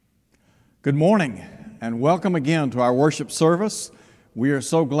Good morning and welcome again to our worship service. We are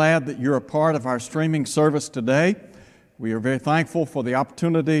so glad that you're a part of our streaming service today. We are very thankful for the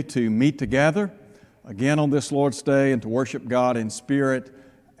opportunity to meet together again on this Lord's Day and to worship God in spirit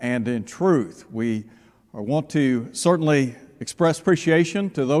and in truth. We want to certainly express appreciation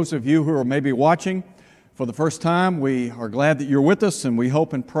to those of you who are maybe watching for the first time. We are glad that you're with us, and we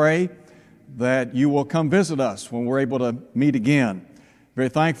hope and pray that you will come visit us when we're able to meet again. Very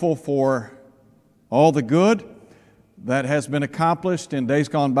thankful for all the good that has been accomplished in days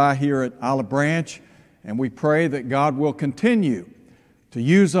gone by here at Olive Branch, and we pray that God will continue to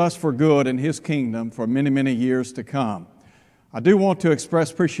use us for good in His kingdom for many, many years to come. I do want to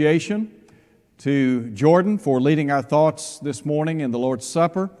express appreciation to Jordan for leading our thoughts this morning in the Lord's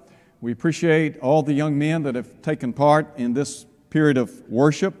Supper. We appreciate all the young men that have taken part in this period of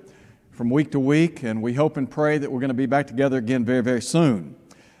worship from week to week, and we hope and pray that we're going to be back together again very, very soon.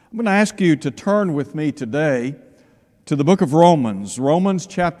 I'm going to ask you to turn with me today to the book of Romans, Romans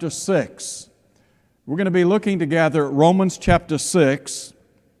chapter 6. We're going to be looking together at Romans chapter 6,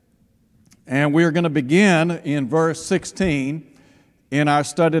 and we are going to begin in verse 16 in our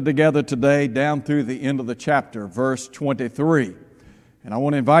study together today down through the end of the chapter, verse 23. And I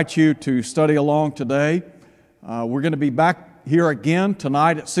want to invite you to study along today. We're going to be back here again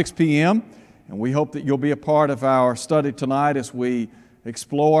tonight at 6 p.m., and we hope that you'll be a part of our study tonight as we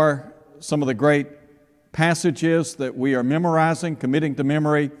explore some of the great passages that we are memorizing, committing to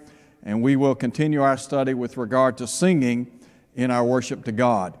memory, and we will continue our study with regard to singing in our worship to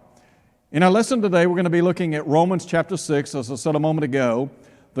God. In our lesson today, we're going to be looking at Romans chapter 6, as I said a moment ago.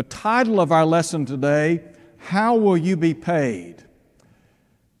 The title of our lesson today, How Will You Be Paid?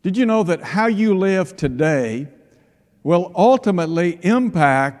 Did you know that how you live today will ultimately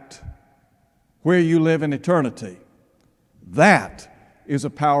impact where you live in eternity? That is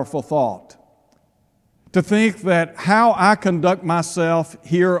a powerful thought. To think that how I conduct myself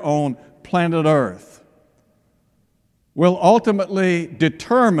here on planet Earth will ultimately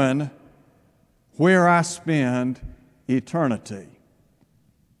determine where I spend eternity.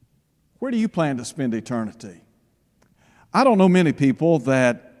 Where do you plan to spend eternity? I don't know many people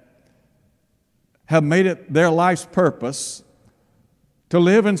that have made it their life's purpose to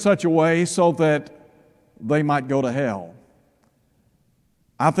live in such a way so that they might go to hell.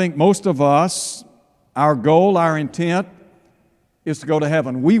 I think most of us, our goal, our intent is to go to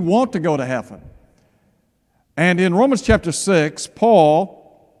heaven. We want to go to heaven. And in Romans chapter 6,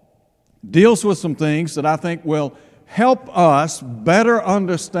 Paul deals with some things that I think will help us better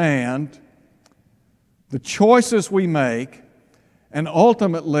understand the choices we make and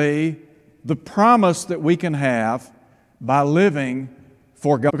ultimately the promise that we can have by living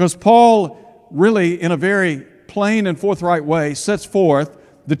for God. Because Paul really, in a very plain and forthright way, sets forth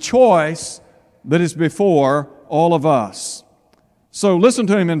the choice that is before all of us. So listen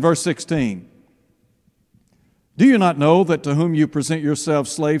to him in verse 16. Do you not know that to whom you present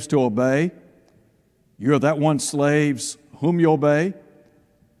yourselves slaves to obey, you are that one slaves whom you obey,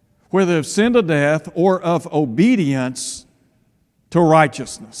 whether of sin to death or of obedience to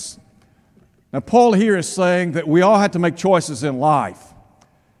righteousness? Now, Paul here is saying that we all have to make choices in life.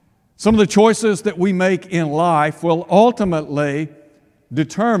 Some of the choices that we make in life will ultimately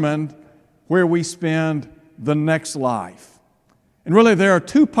determine where we spend the next life. And really, there are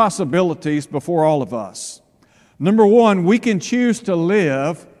two possibilities before all of us. Number one, we can choose to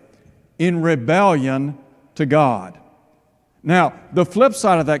live in rebellion to God. Now, the flip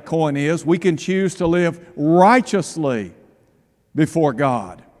side of that coin is we can choose to live righteously before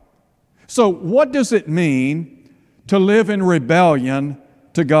God. So what does it mean to live in rebellion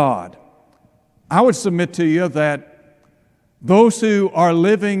to God? I would submit to you that those who are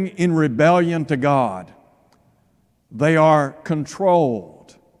living in rebellion to God, they are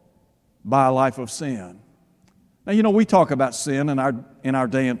controlled by a life of sin. Now, you know, we talk about sin in our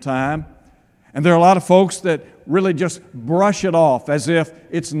day and time, and there are a lot of folks that really just brush it off as if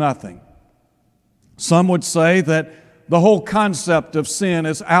it's nothing. Some would say that the whole concept of sin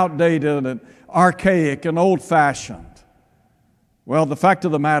is outdated and archaic and old-fashioned. Well, the fact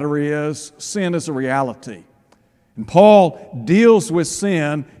of the matter is, sin is a reality. And Paul deals with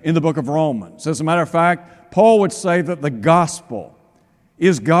sin in the book of Romans. As a matter of fact, Paul would say that the gospel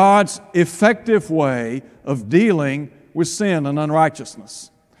is God's effective way of dealing with sin and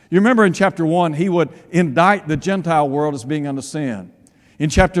unrighteousness. You remember in chapter 1, he would indict the Gentile world as being under sin. In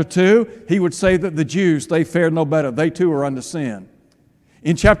chapter 2, he would say that the Jews, they fared no better. They too are under sin.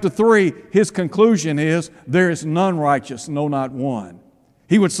 In chapter 3, his conclusion is, there is none righteous, no, not one.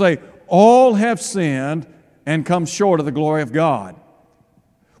 He would say, all have sinned and come short of the glory of God.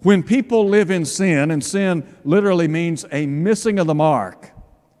 When people live in sin, and sin literally means a missing of the mark,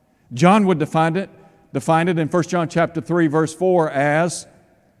 John would define it in 1 John chapter 3, verse 4 as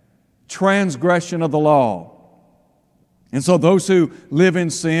transgression of the law. And so those who live in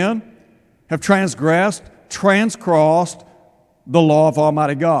sin have transgressed, transcrossed the law of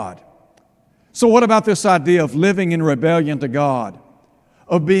Almighty God. So what about this idea of living in rebellion to God,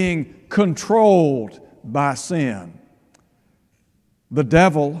 of being controlled by sin? The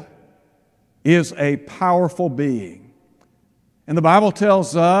devil is a powerful being. And the Bible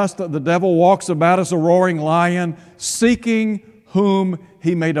tells us that the devil walks about as a roaring lion, seeking whom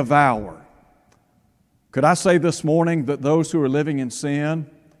he may devour. Could I say this morning that those who are living in sin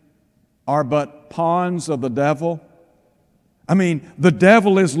are but pawns of the devil? I mean, the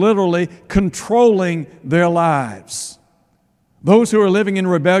devil is literally controlling their lives. Those who are living in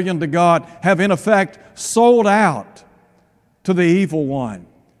rebellion to God have in effect sold out to the evil one.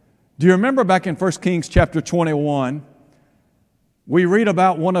 Do you remember back in 1 Kings chapter 21, we read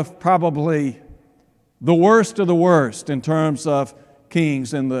about one of probably the worst of the worst in terms of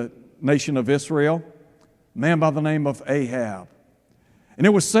kings in the nation of Israel, a man by the name of Ahab. And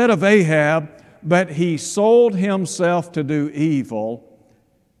it was said of Ahab that he sold himself to do evil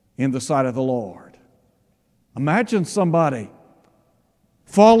in the sight of the Lord. Imagine somebody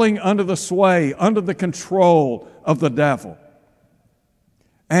falling under the sway, under the control of the devil.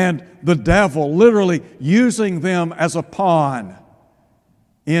 And the devil literally using them as a pawn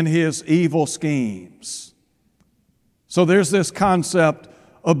in his evil schemes. So there's this concept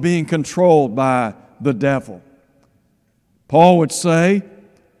of being controlled by the devil. Paul would say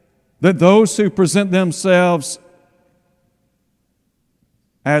that those who present themselves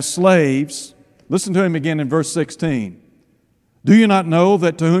as slaves, listen to him again in verse 16. Do you not know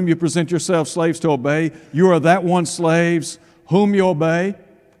that to whom you present yourselves slaves to obey, you are that one slaves whom you obey?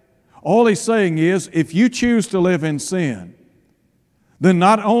 All he's saying is, if you choose to live in sin, then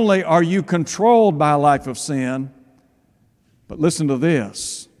not only are you controlled by a life of sin, but listen to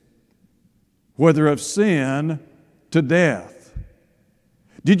this, whether of sin to death.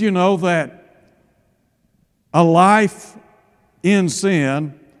 Did you know that a life in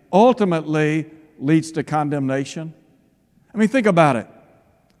sin ultimately leads to condemnation? I mean, think about it.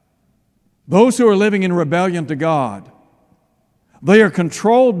 Those who are living in rebellion to God, they are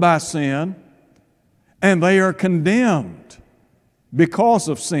controlled by sin and they are condemned because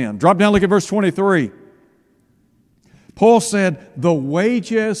of sin. Drop down, look at verse 23. Paul said, the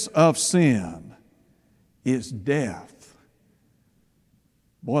wages of sin is death.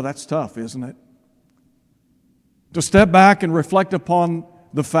 Boy, that's tough, isn't it? To step back and reflect upon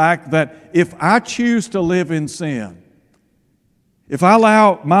the fact that if I choose to live in sin, if I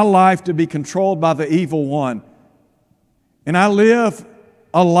allow my life to be controlled by the evil one, and I live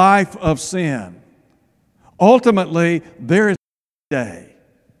a life of sin, ultimately there is a payday.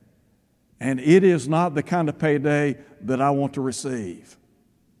 And it is not the kind of payday that I want to receive.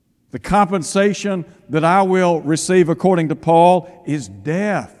 The compensation that I will receive, according to Paul, is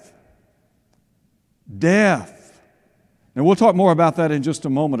death. Death. And we'll talk more about that in just a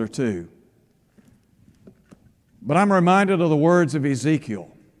moment or two. But I'm reminded of the words of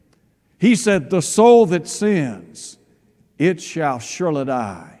Ezekiel. He said, the soul that sins, it shall surely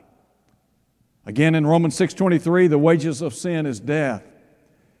die. Again, in Romans 6:23, the wages of sin is death.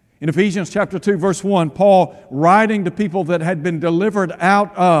 In Ephesians chapter 2, verse 1, Paul, writing to people that had been delivered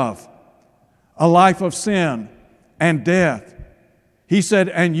out of a life of sin and death, he said,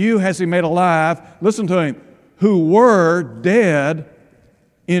 and you has he made alive, listen to him, who were dead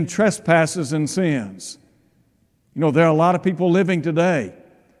in trespasses and sins. You know, there are a lot of people living today,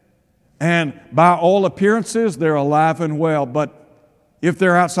 and by all appearances, they're alive and well. But if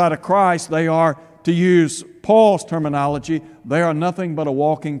they're outside of Christ, they are, to use Paul's terminology, they are nothing but a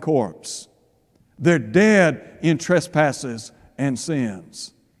walking corpse. They're dead in trespasses and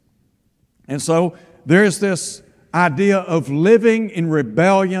sins. And so there's this idea of living in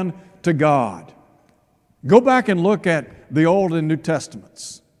rebellion to God. Go back and look at the Old and New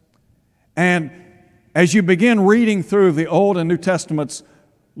Testaments. And as you begin reading through the Old and New Testaments,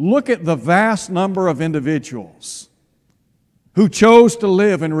 look at the vast number of individuals who chose to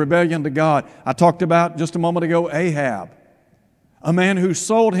live in rebellion to God. I talked about just a moment ago Ahab, a man who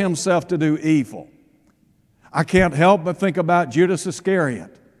sold himself to do evil. I can't help but think about Judas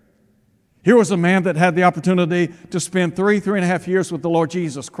Iscariot. Here was a man that had the opportunity to spend 3.5 years with the Lord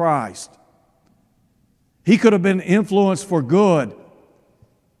Jesus Christ. He could have been influenced for good,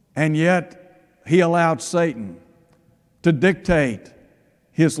 and yet he allowed Satan to dictate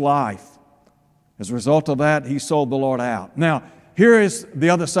his life. As a result of that, he sold the Lord out. Now, here is the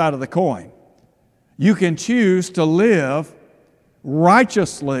other side of the coin. You can choose to live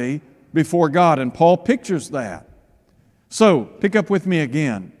righteously before God, and Paul pictures that. So, pick up with me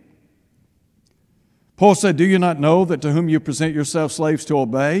again. Paul said, "Do you not know that to whom you present yourselves slaves to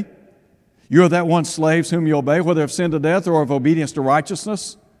obey, you are that one slaves whom you obey, whether of sin to death or of obedience to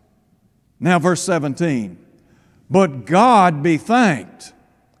righteousness?" Now, verse 17. "But God be thanked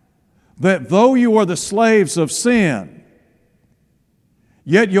that though you were the slaves of sin,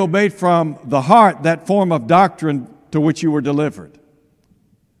 yet you obeyed from the heart that form of doctrine to which you were delivered."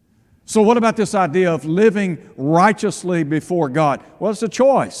 So what about this idea of living righteously before God? Well, it's a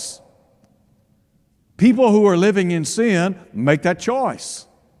choice. People who are living in sin make that choice.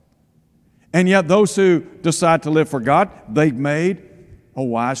 And yet those who decide to live for God, they've made a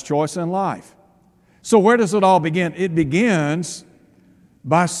wise choice in life. So where does it all begin? It begins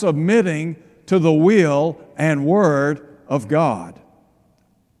by submitting to the will and word of God.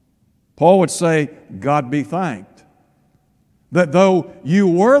 Paul would say, "God be thanked that though you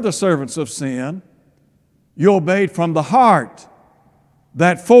were the servants of sin, you obeyed from the heart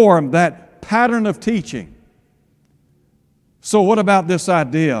that form, that pattern of teaching." So what about this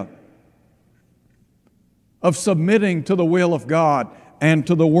idea of submitting to the will of God and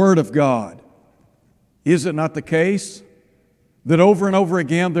to the Word of God? Is it not the case that over and over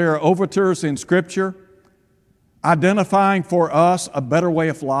again there are overtures in Scripture identifying for us a better way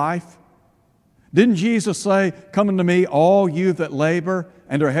of life? Didn't Jesus say, "Come unto me, all you that labor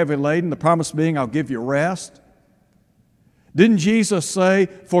and are heavy laden," the promise being, "I'll give you rest"? Didn't Jesus say,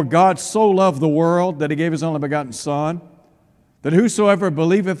 "For God so loved the world that He gave His only begotten Son, that whosoever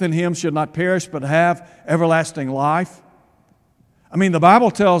believeth in Him should not perish but have everlasting life"? I mean, the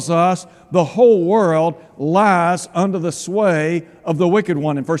Bible tells us the whole world lies under the sway of the wicked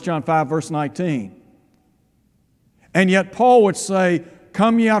one in 1 John 5, verse 19. And yet Paul would say,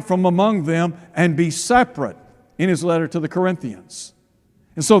 "Come ye out from among them and be separate," in his letter to the Corinthians.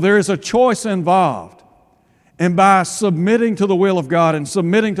 And so there is a choice involved. And by submitting to the will of God and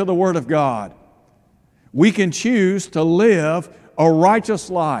submitting to the Word of God, we can choose to live a righteous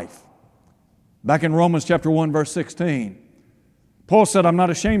life. Back in Romans chapter 1, verse 16, Paul said, "I'm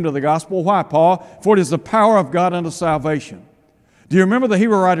not ashamed of the gospel." Why, Paul? "For it is the power of God unto salvation." Do you remember the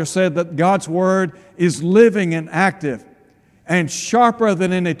Hebrew writer said that God's Word is living and active and sharper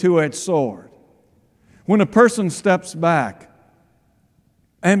than any two-edged sword? When a person steps back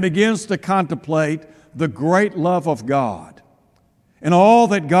and begins to contemplate the great love of God and all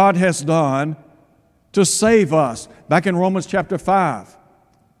that God has done to save us, back in Romans chapter 5,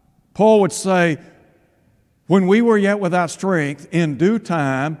 Paul would say, "When we were yet without strength, in due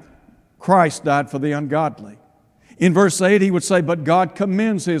time Christ died for the ungodly." In verse 8 he would say, "But God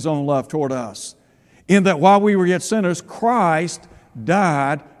commends His own love toward us, in that while we were yet sinners, Christ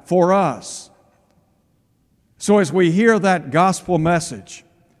died for us." So as we hear that gospel message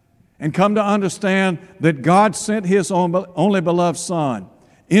and come to understand that God sent His only beloved Son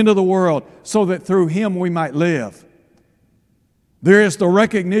into the world so that through Him we might live, there is the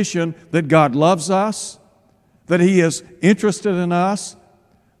recognition that God loves us, that He is interested in us,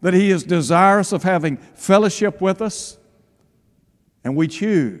 that He is desirous of having fellowship with us, and we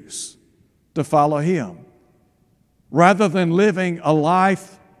choose to follow Him rather than living a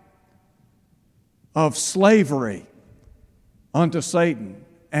life of slavery unto Satan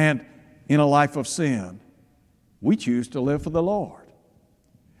and in a life of sin. We choose to live for the Lord.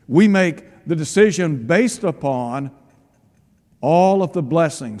 We make the decision based upon all of the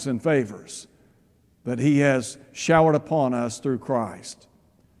blessings and favors that He has showered upon us through Christ.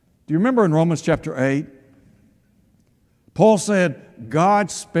 Do you remember in Romans chapter 8, Paul said, "God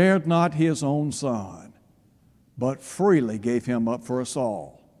spared not His own Son, but freely gave Him up for us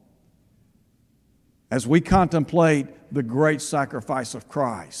all." As we contemplate the great sacrifice of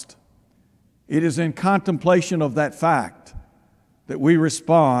Christ, it is in contemplation of that fact that we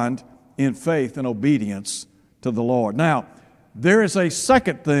respond in faith and obedience to the Lord. Now, there is a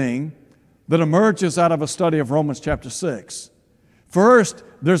second thing that emerges out of a study of Romans chapter 6. First,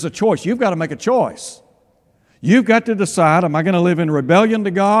 there's a choice. You've got to make a choice. You've got to decide, am I going to live in rebellion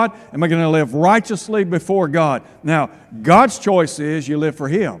to God? Am I going to live righteously before God? Now, God's choice is you live for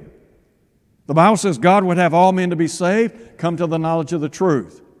Him. The Bible says God would have all men to be saved, come to the knowledge of the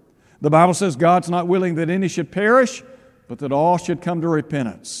truth. The Bible says God's not willing that any should perish, but that all should come to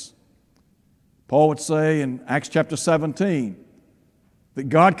repentance. Paul would say in Acts chapter 17 that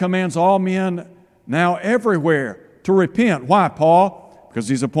God commands all men now everywhere to repent. Why, Paul? Because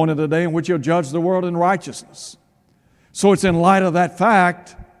He's appointed a day in which He'll judge the world in righteousness. So it's in light of that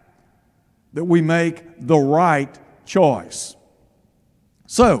fact that we make the right choice.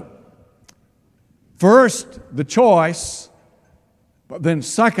 So, first, the choice, but then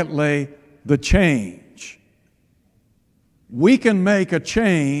secondly, the change. We can make a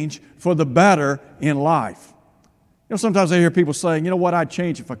change for the better in life. You know, sometimes I hear people saying, you know what, I'd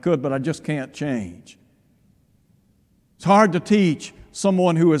change if I could, but I just can't change. It's hard to teach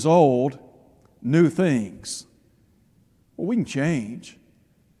someone who is old new things. Well, we can change.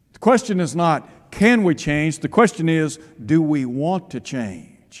 The question is not, can we change? The question is, do we want to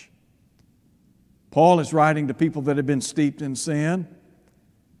change? Paul is writing to people that have been steeped in sin.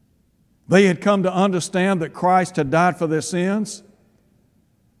 They had come to understand that Christ had died for their sins,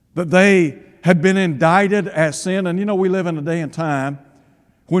 that they had been indicted as sin. And you know, we live in a day and time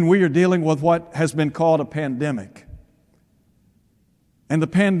when we are dealing with what has been called a pandemic. And the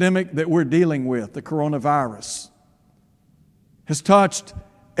pandemic that we're dealing with, the coronavirus, has touched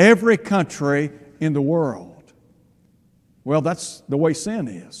every country in the world. Well, that's the way sin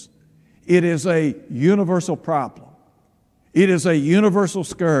is. It is a universal problem. It is a universal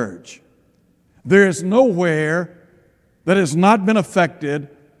scourge. There is nowhere that has not been affected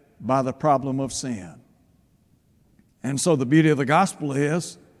by the problem of sin. And so the beauty of the gospel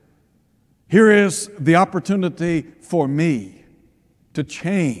is, here is the opportunity for me to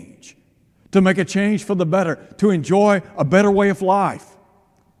change, to make a change for the better, to enjoy a better way of life,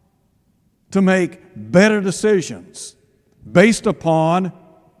 to make better decisions based upon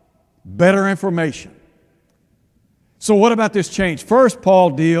better information. So what about this change? First, Paul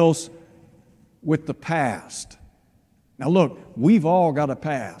deals with the past. Now look, we've all got a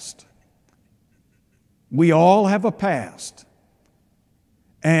past. We all have a past.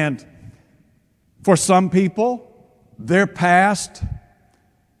 And for some people, their past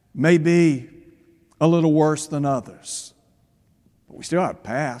may be a little worse than others. But we still have a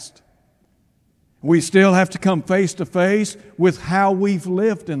past. We still have to come face to face with how we've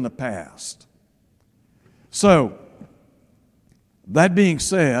lived in the past. So, that being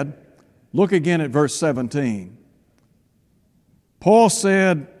said, look again at verse 17. Paul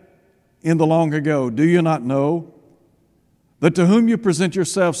said in the long ago, "Do you not know that to whom you present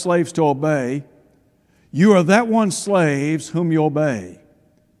yourselves slaves to obey, you are that one slaves whom you obey,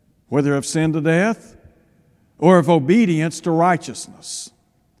 whether of sin to death or of obedience to righteousness?"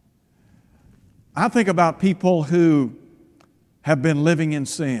 I think about people who have been living in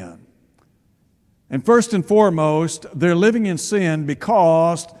sin. And first and foremost, they're living in sin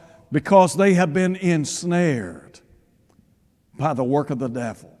because they have been ensnared by the work of the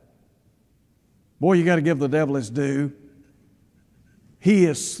devil. Boy, you got to give the devil his due. He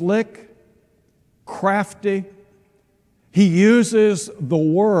is slick, crafty. He uses the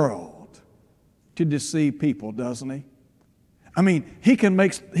world to deceive people, doesn't he? I mean, he can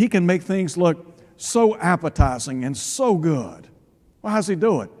make things look so appetizing and so good. Well, how's he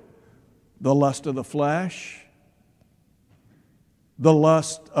do it? The lust of the flesh, the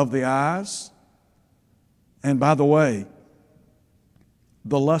lust of the eyes. And by the way,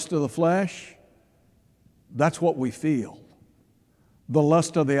 the lust of the flesh, that's what we feel. The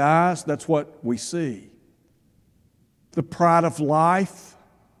lust of the eyes, that's what we see. The pride of life,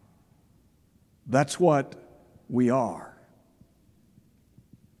 that's what we are.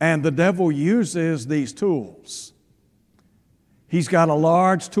 And the devil uses these tools. He's got a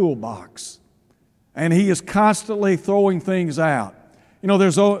large toolbox, and he is constantly throwing things out. You know,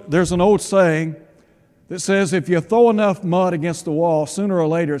 there's an old saying that says if you throw enough mud against the wall, sooner or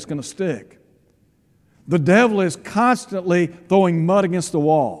later it's going to stick. The devil is constantly throwing mud against the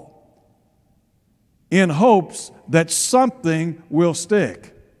wall in hopes that something will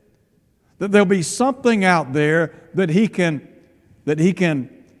stick, that there'll be something out there that he can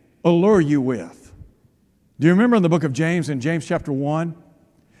allure you with. Do you remember in the book of James, in James chapter 1?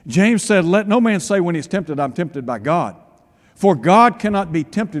 James said, "Let no man say when he's tempted, I'm tempted by God. For God cannot be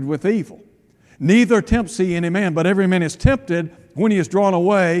tempted with evil. Neither tempts he any man, but every man is tempted when he is drawn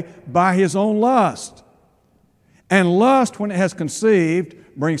away by his own lust. And lust, when it has conceived,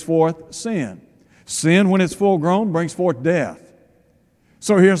 brings forth sin. Sin, when it's full grown, brings forth death."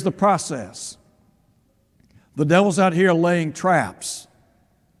 So here's the process. The devil's out here laying traps,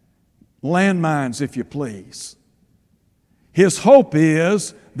 landmines, if you please. His hope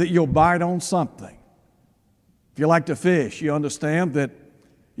is that you'll bite on something. If you like to fish, you understand that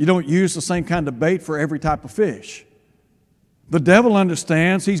you don't use the same kind of bait for every type of fish. The devil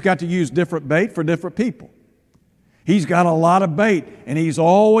understands he's got to use different bait for different people. He's got a lot of bait, and he's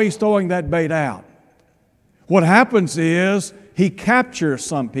always throwing that bait out. What happens is he captures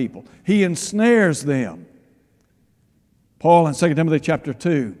some people. He ensnares them. Paul in 2 Timothy chapter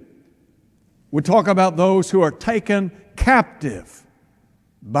 2 would talk about those who are taken captive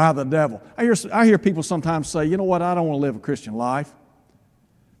by the devil. I hear people sometimes say, you know what, I don't want to live a Christian life.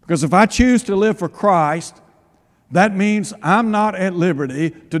 Because if I choose to live for Christ, that means I'm not at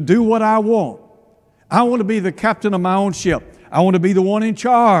liberty to do what I want. I want to be the captain of my own ship. I want to be the one in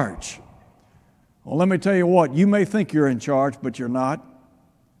charge. Well, let me tell you what, you may think you're in charge, but you're not.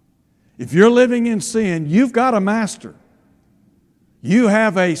 If you're living in sin, you've got a master. You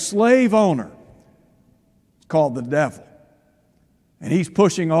have a slave owner. It's called the devil. And he's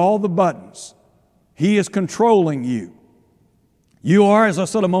pushing all the buttons. He is controlling you. You are, as I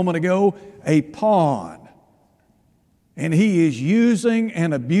said a moment ago, a pawn. And he is using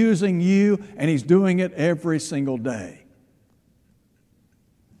and abusing you, and he's doing it every single day.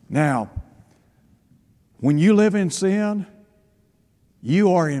 Now, when you live in sin,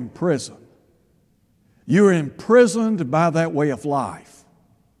 you are in prison. You're imprisoned by that way of life.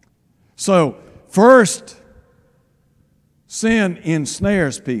 So, first, sin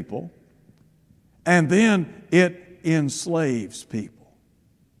ensnares people, and then it enslaves people.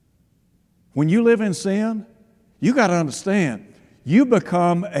 When you live in sin, you got to understand, you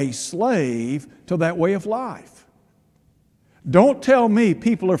become a slave to that way of life. Don't tell me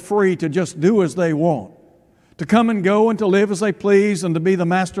people are free to just do as they want, to come and go and to live as they please and to be the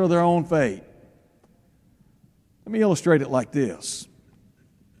master of their own fate. Let me illustrate it like this.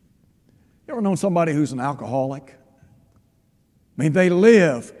 You ever known somebody who's an alcoholic? I mean, they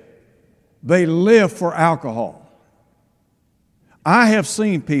live for alcohol. I have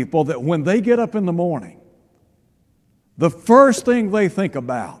seen people that when they get up in the morning, the first thing they think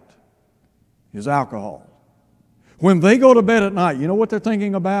about is alcohol. When they go to bed at night, you know what they're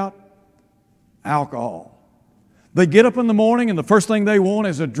thinking about? Alcohol. They get up in the morning and the first thing they want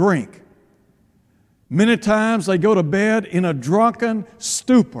is a drink. Many times they go to bed in a drunken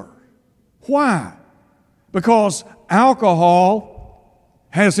stupor. Why? Because alcohol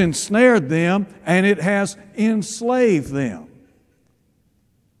has ensnared them and it has enslaved them.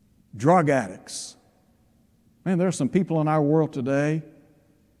 Drug addicts. Man, there are some people in our world today,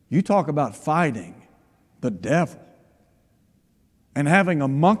 you talk about fighting the devil and having a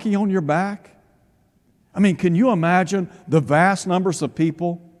monkey on your back. I mean, can you imagine the vast numbers of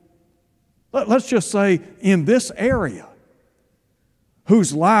people, let's just say in this area,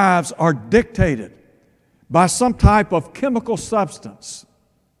 whose lives are dictated by some type of chemical substance?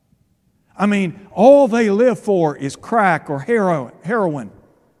 I mean, all they live for is crack or heroin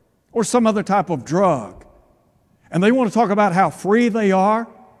or some other type of drug. And they want to talk about how free they are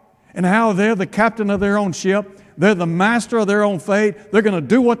and how they're the captain of their own ship. They're the master of their own fate. They're going to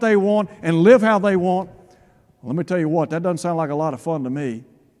do what they want and live how they want. Let me tell you what, that doesn't sound like a lot of fun to me.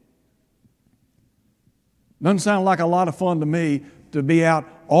 Doesn't sound like a lot of fun to me to be out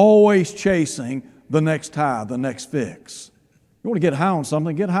always chasing the next high, the next fix. You want to get high on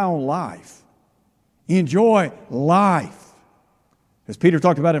something, get high on life. Enjoy life. As Peter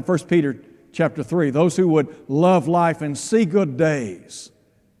talked about in 1 Peter chapter 3, those who would love life and see good days.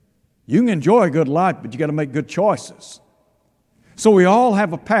 You can enjoy a good life, but you got to make good choices. So we all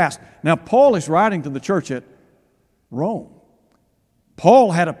have a past. Now, Paul is writing to the church at Rome.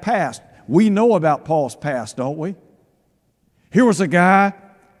 Paul had a past. We know about Paul's past, don't we? Here was a guy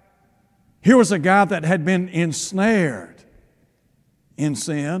that had been ensnared in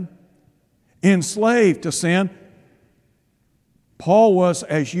sin, enslaved to sin. Paul was,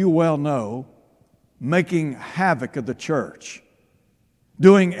 as you well know, making havoc of the church,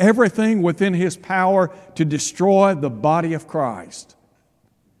 doing everything within his power to destroy the body of Christ.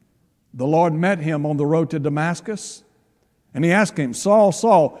 The Lord met him on the road to Damascus, and he asked him, Saul,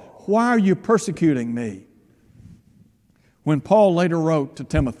 Saul, why are you persecuting me? When Paul later wrote to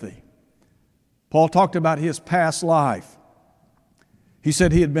Timothy, Paul talked about his past life. He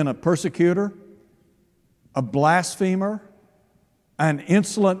said he had been a persecutor, a blasphemer, an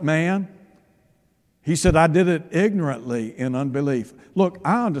insolent man. He said, I did it ignorantly in unbelief. Look,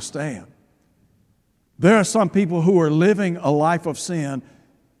 I understand. There are some people who are living a life of sin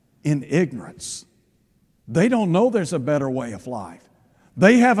in ignorance. They don't know there's a better way of life.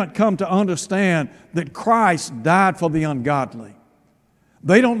 They haven't come to understand that Christ died for the ungodly.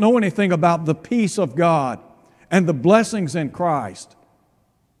 They don't know anything about the peace of God and the blessings in Christ.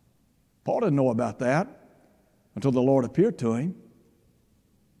 Paul didn't know about that until the Lord appeared to him.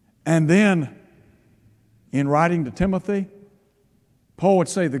 And then, in writing to Timothy, Paul would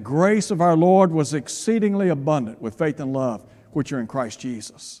say, the grace of our Lord was exceedingly abundant with faith and love, which are in Christ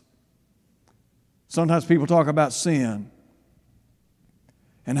Jesus. Sometimes people talk about sin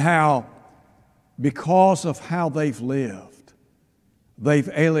and how, because of how they've lived, they've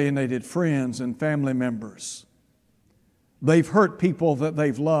alienated friends and family members. They've hurt people that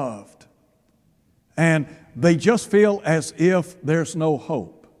they've loved. And they just feel as if there's no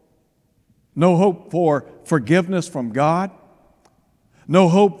hope. No hope for forgiveness from God. No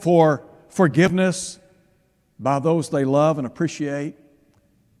hope for forgiveness by those they love and appreciate.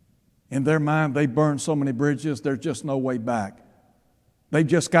 In their mind, they burn so many bridges, there's just no way back. They've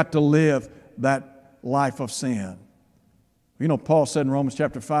just got to live that life of sin. You know, Paul said in Romans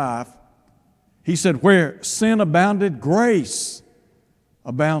chapter 5, he said, where sin abounded, grace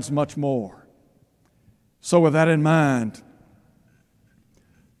abounds much more. So with that in mind,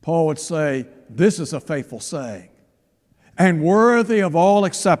 Paul would say, this is a faithful saying and worthy of all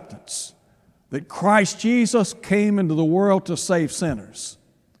acceptance, that Christ Jesus came into the world to save sinners,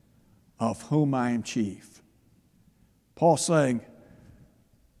 of whom I am chief. Paul's saying,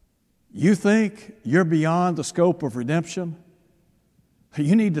 you think you're beyond the scope of redemption?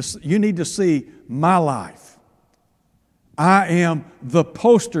 You need to see my life. I am the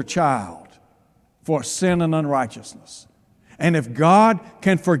poster child for sin and unrighteousness. And if God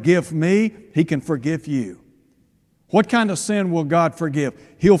can forgive me, He can forgive you. What kind of sin will God forgive?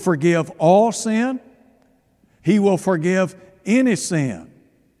 He'll forgive all sin. He will forgive any sin.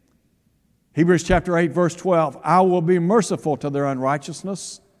 Hebrews chapter 8, verse 12, I will be merciful to their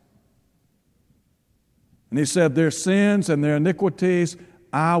unrighteousness. And he said, their sins and their iniquities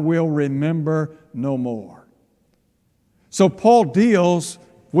I will remember no more. So Paul deals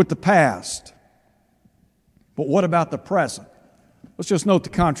with the past. But what about the present? Let's just note the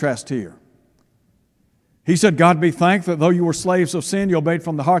contrast here. He said, God be thanked that though you were slaves of sin, you obeyed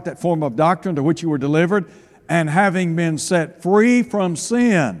from the heart that form of doctrine to which you were delivered, and having been set free from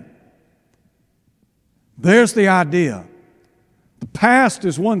sin. There's the idea. The past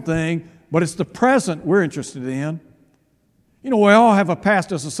is one thing, but it's the present we're interested in. You know, we all have a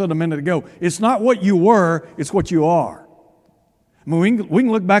past, as I said a minute ago. It's not what you were, it's what you are. I mean, we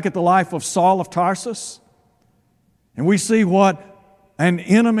can look back at the life of Saul of Tarsus, and we see what an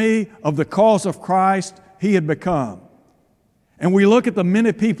enemy of the cause of Christ he had become. And we look at the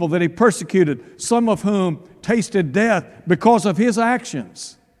many people that he persecuted, some of whom tasted death because of his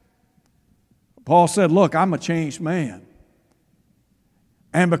actions. Paul said, look, I'm a changed man.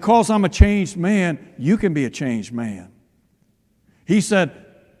 And because I'm a changed man, you can be a changed man. He said,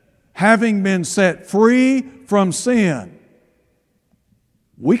 having been set free from sin,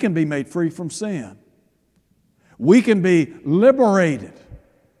 we can be made free from sin. We can be liberated.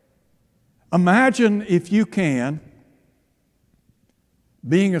 Imagine, if you can,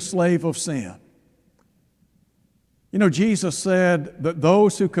 being a slave of sin. You know, Jesus said that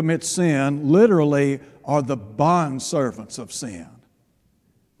those who commit sin literally are the bondservants of sin.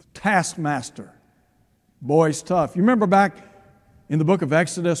 The taskmaster. Boy, it's tough. You remember back in the book of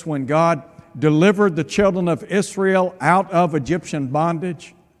Exodus when God delivered the children of Israel out of Egyptian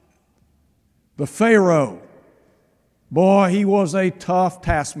bondage? The Pharaoh, boy, he was a tough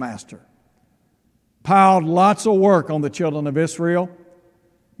taskmaster. Piled lots of work on the children of Israel,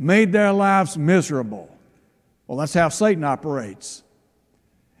 made their lives miserable. Well, that's how Satan operates.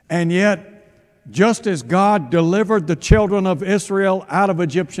 And yet, just as God delivered the children of Israel out of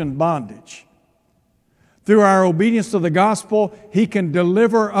Egyptian bondage, through our obedience to the gospel, He can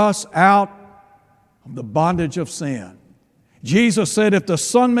deliver us out of the bondage of sin. Jesus said, if the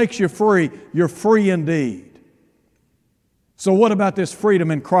Son makes you free, you're free indeed. So what about this freedom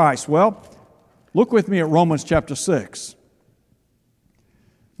in Christ? Well, look with me at Romans chapter 6.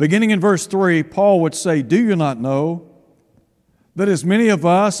 Beginning in verse 3, Paul would say, do you not know that as many of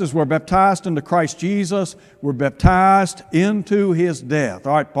us as were baptized into Christ Jesus were baptized into His death?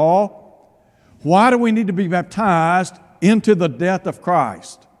 All right, Paul, why do we need to be baptized into the death of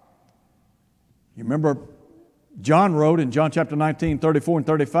Christ? You remember John wrote in John chapter 19, 34 and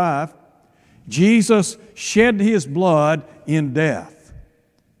 35, Jesus shed His blood in death.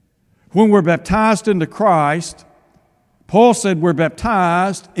 When we're baptized into Christ, Paul said we're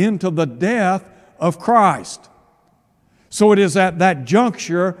baptized into the death of Christ. So it is at that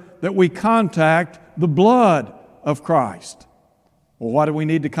juncture that we contact the blood of Christ. Well, why do we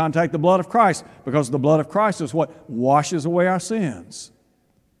need to contact the blood of Christ? Because the blood of Christ is what washes away our sins.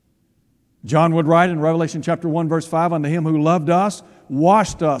 John would write in Revelation chapter 1, verse 5, unto Him who loved us,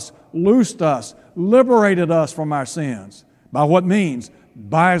 washed us, loosed us, liberated us from our sins. By what means?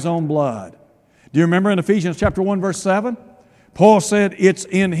 By His own blood. Do you remember in Ephesians chapter 1, verse 7? Paul said it's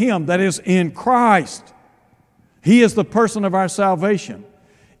in Him, that is in Christ. He is the person of our salvation.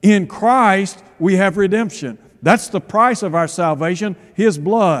 In Christ we have redemption. That's the price of our salvation, His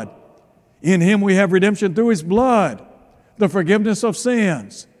blood. In Him we have redemption through His blood, the forgiveness of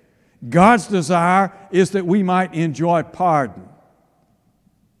sins. God's desire is that we might enjoy pardon.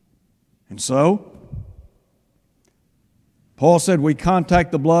 And so, Paul said we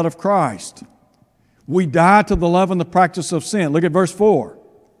contact the blood of Christ. We die to the love and the practice of sin. Look at verse 4.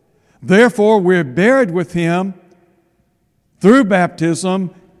 Therefore, we're buried with Him through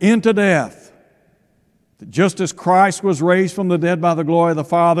baptism into death. Just as Christ was raised from the dead by the glory of the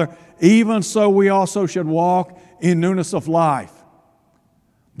Father, even so we also should walk in newness of life.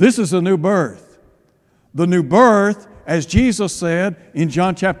 This is a new birth. The new birth, as Jesus said in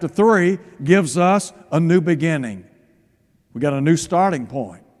John chapter 3, gives us a new beginning. We got a new starting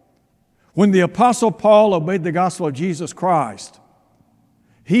point. When the Apostle Paul obeyed the gospel of Jesus Christ,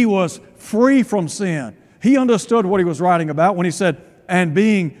 he was free from sin. He understood what he was writing about when he said, and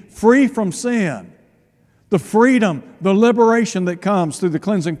being free from sin. The freedom, the liberation that comes through the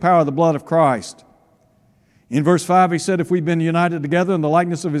cleansing power of the blood of Christ. In verse 5 he said, if we've been united together in the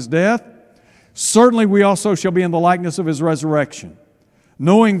likeness of His death, certainly we also shall be in the likeness of His resurrection.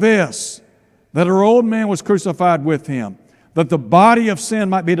 Knowing this, that our old man was crucified with Him, that the body of sin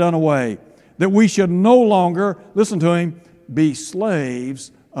might be done away, that we should no longer, listen to him, be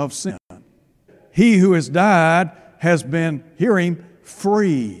slaves of sin. He who has died has been, hear him,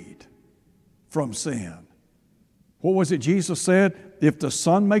 freed from sin. What was it Jesus said? If the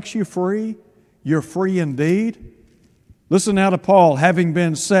Son makes you free, you're free indeed. Listen now to Paul, having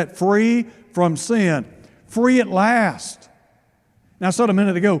been set free from sin, free at last. Now, I said a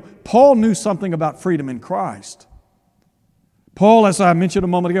minute ago, Paul knew something about freedom in Christ. Paul, as I mentioned a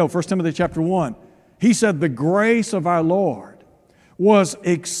moment ago, 1 Timothy chapter 1, he said the grace of our Lord was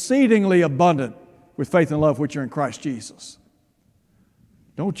exceedingly abundant with faith and love which are in Christ Jesus.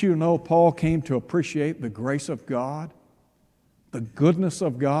 Don't you know Paul came to appreciate the grace of God, the goodness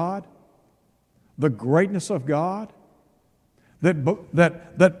of God, the greatness of God?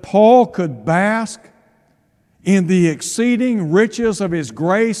 That Paul could bask in the exceeding riches of His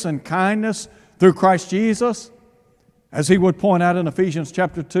grace and kindness through Christ Jesus, as he would point out in Ephesians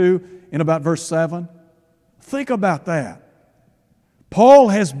chapter 2 in about verse 7. Think about that. Paul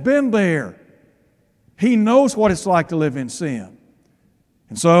has been there. He knows what it's like to live in sin.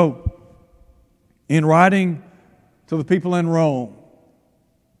 And so, in writing to the people in Rome,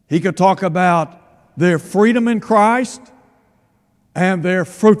 he could talk about their freedom in Christ and their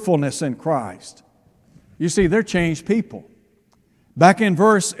fruitfulness in Christ. You see, they're changed people. Back in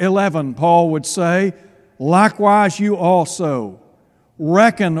verse 11, Paul would say, likewise you also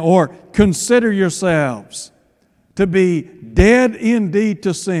reckon or consider yourselves to be dead indeed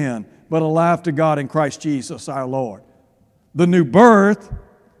to sin, but alive to God in Christ Jesus our Lord. The new birth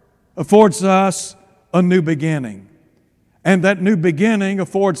affords us a new beginning. And that new beginning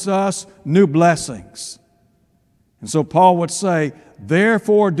affords us new blessings. And so Paul would say,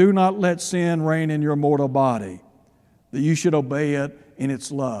 therefore do not let sin reign in your mortal body, that you should obey it in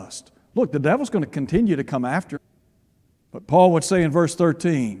its lust. Look, the devil's going to continue to come after. But Paul would say in verse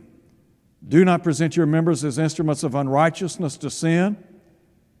 13, do not present your members as instruments of unrighteousness to sin,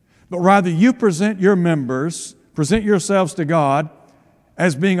 but rather you present yourselves to God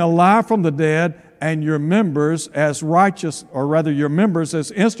as being alive from the dead, and your members as righteous, or rather your members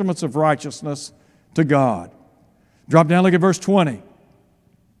as instruments of righteousness to God. Drop down, look at verse 20.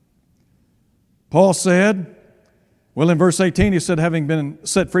 Paul said, well, in verse 18 he said, having been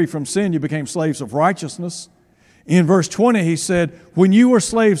set free from sin, you became slaves of righteousness. In verse 20 he said, when you were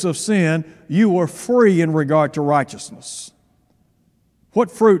slaves of sin, you were free in regard to righteousness. What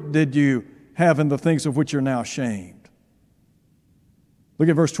fruit did you have in the things of which you're now ashamed? Look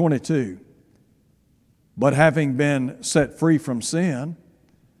at verse 22. But having been set free from sin,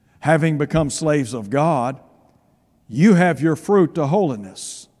 having become slaves of God, you have your fruit to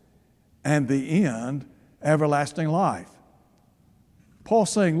holiness, and the end, everlasting life.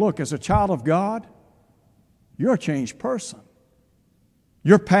 Paul's saying, look, as a child of God, you're a changed person.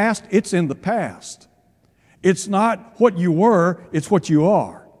 Your past, it's in the past. It's not what you were, it's what you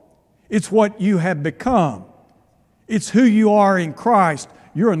are. It's what you have become. It's who you are in Christ.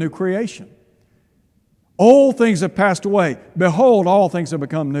 You're a new creation. Old things have passed away. Behold, all things have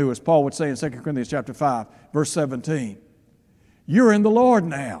become new, as Paul would say in 2 Corinthians chapter 5, verse 17. You're in the Lord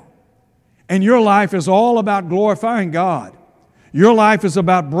now. And your life is all about glorifying God. Your life is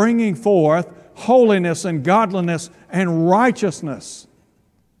about bringing forth holiness and godliness and righteousness.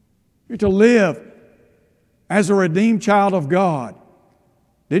 You're to live as a redeemed child of God.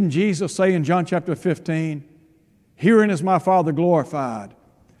 Didn't Jesus say in John chapter 15, herein is my Father glorified,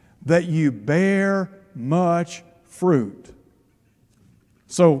 that you bear much fruit.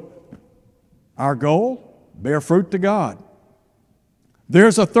 So, our goal, bear fruit to God.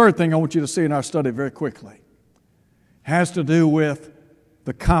 There's a third thing I want you to see in our study very quickly. It has to do with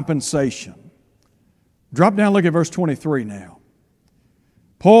the compensation. Drop down, look at verse 23 now.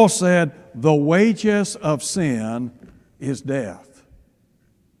 Paul said, the wages of sin is death.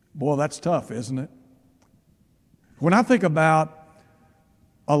 Boy, that's tough, isn't it? When I think about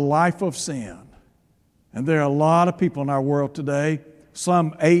a life of sin, and there are a lot of people in our world today,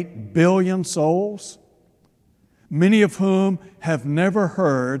 some 8 billion souls, many of whom have never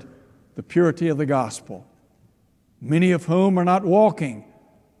heard the purity of the gospel. Many of whom are not walking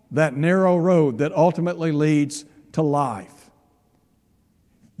that narrow road that ultimately leads to life.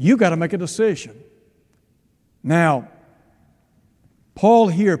 You've got to make a decision. Now, Paul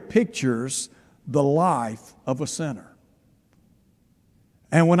here pictures the life of a sinner.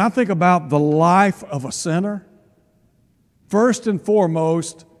 And when I think about the life of a sinner, first and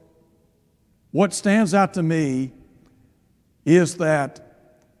foremost, what stands out to me is that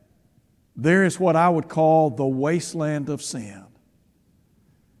there is what I would call the wasteland of sin.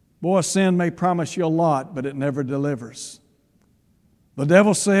 Boy, sin may promise you a lot, but it never delivers. The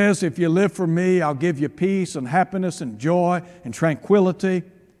devil says, if you live for me, I'll give you peace and happiness and joy and tranquility.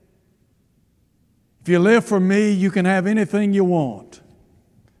 If you live for me, you can have anything you want.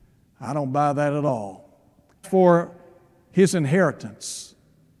 I don't buy that at all. For his inheritance,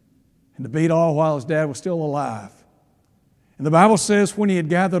 and to beat all while his dad was still alive. And the Bible says when he had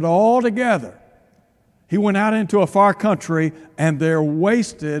gathered all together, he went out into a far country and there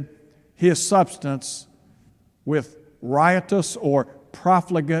wasted his substance with riotous or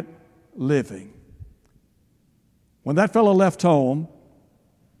profligate living. When that fellow left home,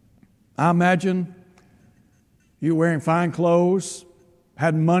 I imagine you wearing fine clothes,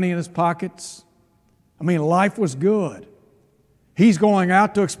 had money in his pockets. I mean, life was good. He's going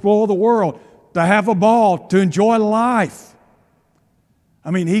out to explore the world, to have a ball, to enjoy life. I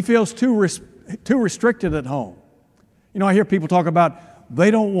mean, he feels too restricted at home. You know, I hear people talk about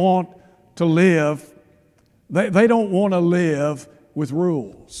they don't want to live, they don't want to live with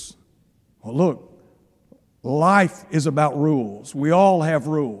rules. Well, look, life is about rules. We all have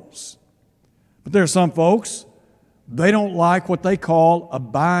rules. But there are some folks, they don't like what they call a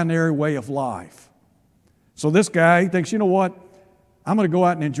binary way of life. So this guy thinks, you know what? I'm going to go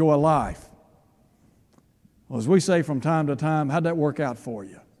out and enjoy life. Well, as we say from time to time, how'd that work out for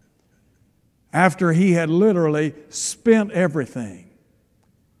you? After he had literally spent everything,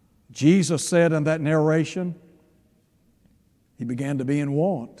 Jesus said in that narration, he began to be in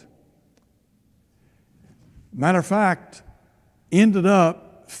want. Matter of fact, ended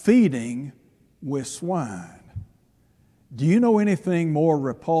up feeding with swine. Do you know anything more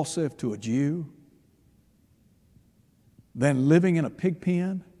repulsive to a Jew than living in a pig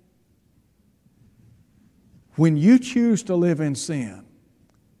pen? When you choose to live in sin,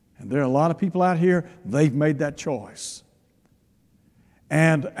 and there are a lot of people out here, they've made that choice.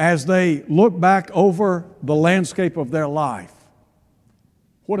 And as they look back over the landscape of their life,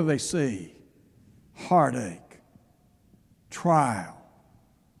 what do they see? Heartache, trial,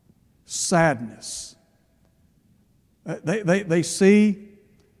 sadness. They see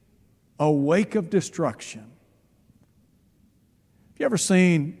a wake of destruction. Have you ever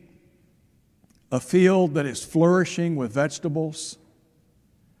seen a field that is flourishing with vegetables,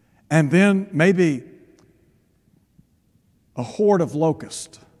 and then maybe a horde of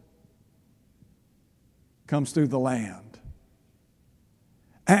locusts comes through the land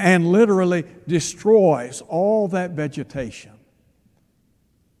and literally destroys all that vegetation?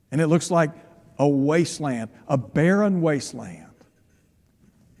 And it looks like a wasteland, a barren wasteland.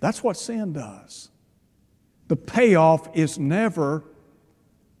 That's what sin does. The payoff is never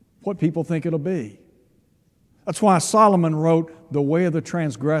what people think it'll be. That's why Solomon wrote, the way of the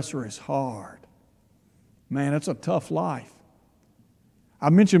transgressor is hard. Man, it's a tough life. I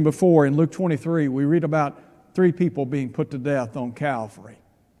mentioned before in Luke 23, we read about 3 people being put to death on Calvary.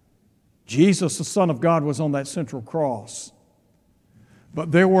 Jesus, the Son of God, was on that central cross.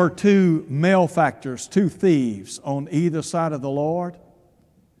 But there were 2 malefactors, 2 thieves on either side of the Lord.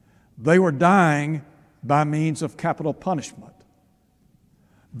 They were dying by means of capital punishment.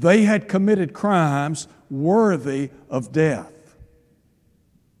 They had committed crimes worthy of death.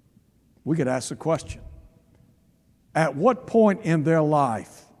 We could ask the question, at what point in their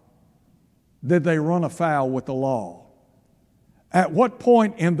life did they run afoul with the law? At what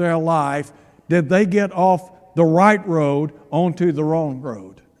point in their life did they get off the right road onto the wrong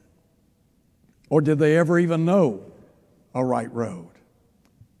road? Or did they ever even know a right road?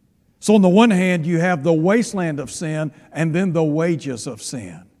 So on the one hand, you have the wasteland of sin and then the wages of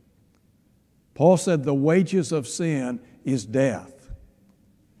sin. Paul said the wages of sin is death.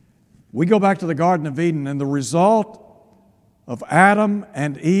 We go back to the Garden of Eden, and the result of Adam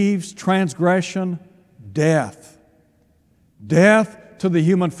and Eve's transgression, death. Death to the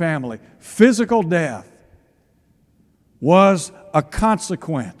human family. Physical death was a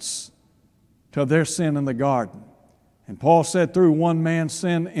consequence to their sin in the garden. And Paul said, through one man's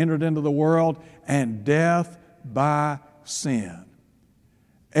sin entered into the world, and death by sin.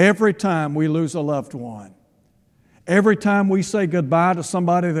 Every time we lose a loved one, every time we say goodbye to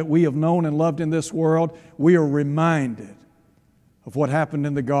somebody that we have known and loved in this world, we are reminded of what happened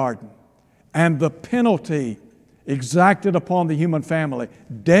in the garden and the penalty exacted upon the human family,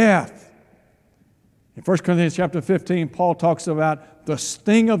 death. In 1 Corinthians chapter 15, Paul talks about the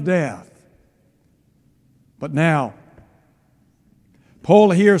sting of death. But now,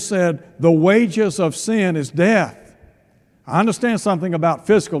 Paul here said the wages of sin is death. I understand something about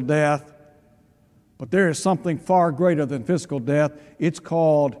physical death, but there is something far greater than physical death. It's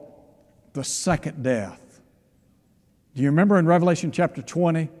called the second death. Do you remember in Revelation chapter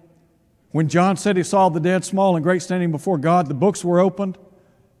 20, when John said he saw the dead, small and great, standing before God, the books were opened,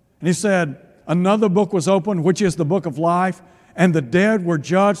 and he said, another book was opened, which is the book of life, and the dead were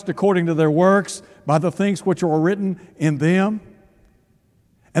judged according to their works by the things which were written in them.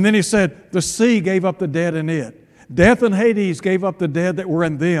 And then he said, the sea gave up the dead in it. Death and Hades gave up the dead that were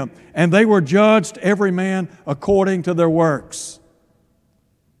in them, and they were judged, every man according to their works.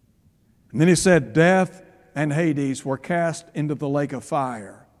 And then he said, death and Hades were cast into the lake of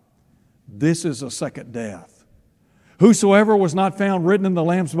fire. This is a second death. Whosoever was not found written in the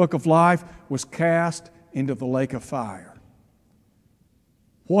Lamb's book of life was cast into the lake of fire.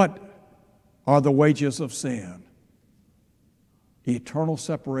 What are the wages of sin? Eternal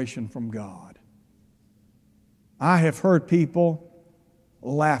separation from God. I have heard people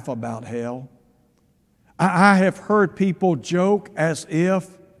laugh about hell. I have heard people joke as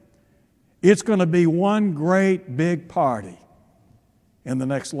if it's going to be one great big party in the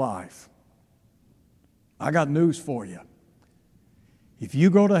next life. I got news for you. If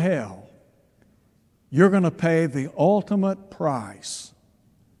you go to hell, you're going to pay the ultimate price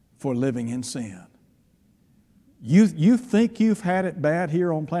for living in sin. You think you've had it bad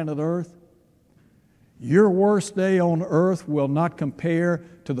here on planet Earth? Your worst day on earth will not compare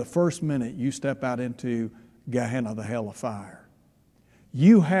to the first minute you step out into Gehenna, the hell of fire.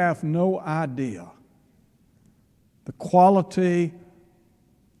 You have no idea the quality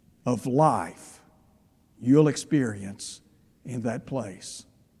of life you'll experience in that place.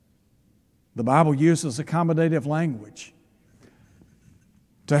 The Bible uses accommodative language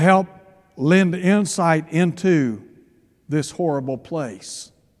to help lend insight into this horrible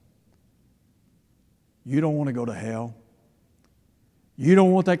place. You don't want to go to hell. You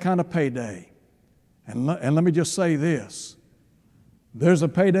don't want that kind of payday. And let me just say this. There's a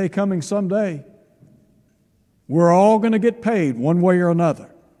payday coming someday. We're all going to get paid one way or another.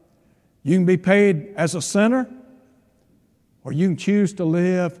 You can be paid as a sinner, or you can choose to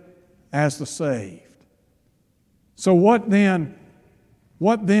live as the saved. So what then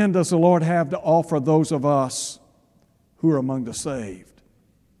does the Lord have to offer those of us who are among the saved?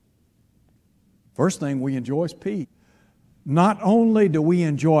 First thing we enjoy is peace. Not only do we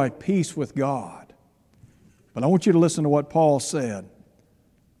enjoy peace with God, but I want you to listen to what Paul said.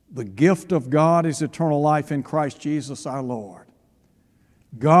 The gift of God is eternal life in Christ Jesus our Lord.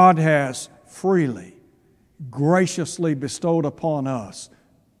 God has freely, graciously bestowed upon us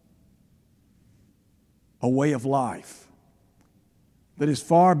a way of life that is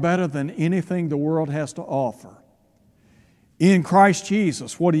far better than anything the world has to offer. In Christ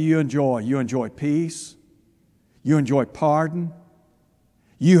Jesus, what do you enjoy? You enjoy peace. You enjoy pardon.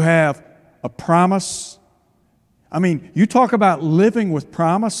 You have a promise. I mean, you talk about living with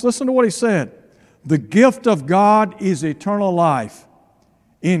promise. Listen to what he said. The gift of God is eternal life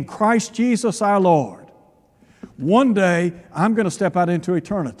in Christ Jesus our Lord. One day, I'm going to step out into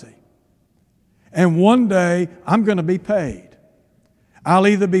eternity. And one day, I'm going to be paid. I'll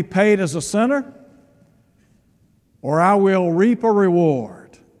either be paid as a sinner, or I will reap a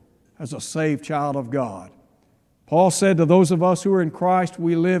reward as a saved child of God. Paul said to those of us who are in Christ,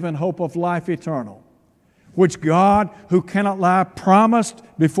 we live in hope of life eternal, which God, who cannot lie, promised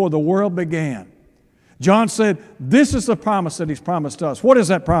before the world began. John said, this is the promise that He's promised us. What is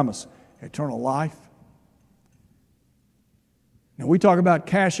that promise? Eternal life. Now we talk about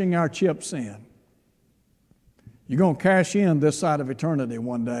cashing our chips in. You're going to cash in this side of eternity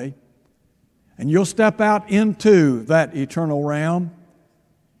one day. And you'll step out into that eternal realm,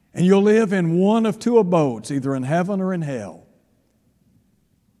 and you'll live in one of two abodes, either in heaven or in hell.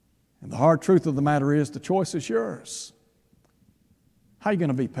 And the hard truth of the matter is the choice is yours. How are you going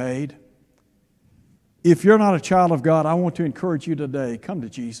to be paid? If you're not a child of God, I want to encourage you today, come to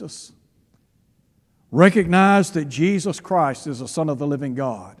Jesus. Recognize that Jesus Christ is the Son of the living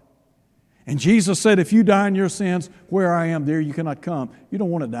God. And Jesus said, if you die in your sins, where I am, there you cannot come. You don't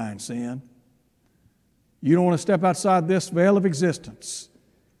want to die in sin. You don't want to step outside this veil of existence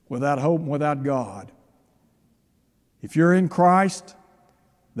without hope and without God. If you're in Christ,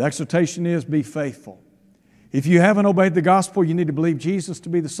 the exhortation is be faithful. If you haven't obeyed the gospel, you need to believe Jesus to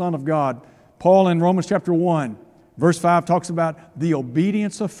be the Son of God. Paul in Romans chapter 1, verse 5 talks about the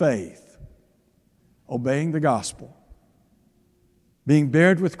obedience of faith, obeying the gospel, being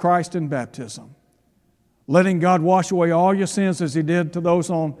buried with Christ in baptism, letting God wash away all your sins as He did to those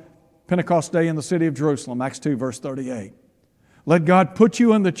on Pentecost Day in the city of Jerusalem, Acts 2, verse 38. Let God put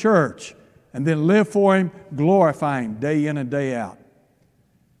you in the church and then live for Him, glorify Him day in and day out.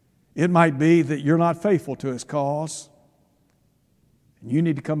 It might be that you're not faithful to His cause, and you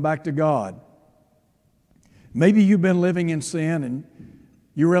need to come back to God. Maybe you've been living in sin and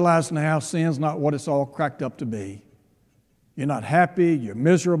you realize now sin's not what it's all cracked up to be. You're not happy, you're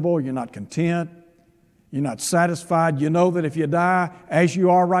miserable, you're not content, you're not satisfied. You know that if you die as you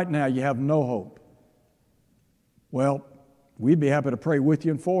are right now, you have no hope. Well, we'd be happy to pray with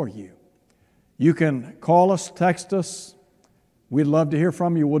you and for you. You can call us, text us. We'd love to hear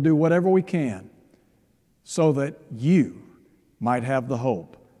from you. We'll do whatever we can so that you might have the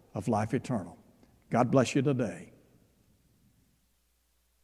hope of life eternal. God bless you today.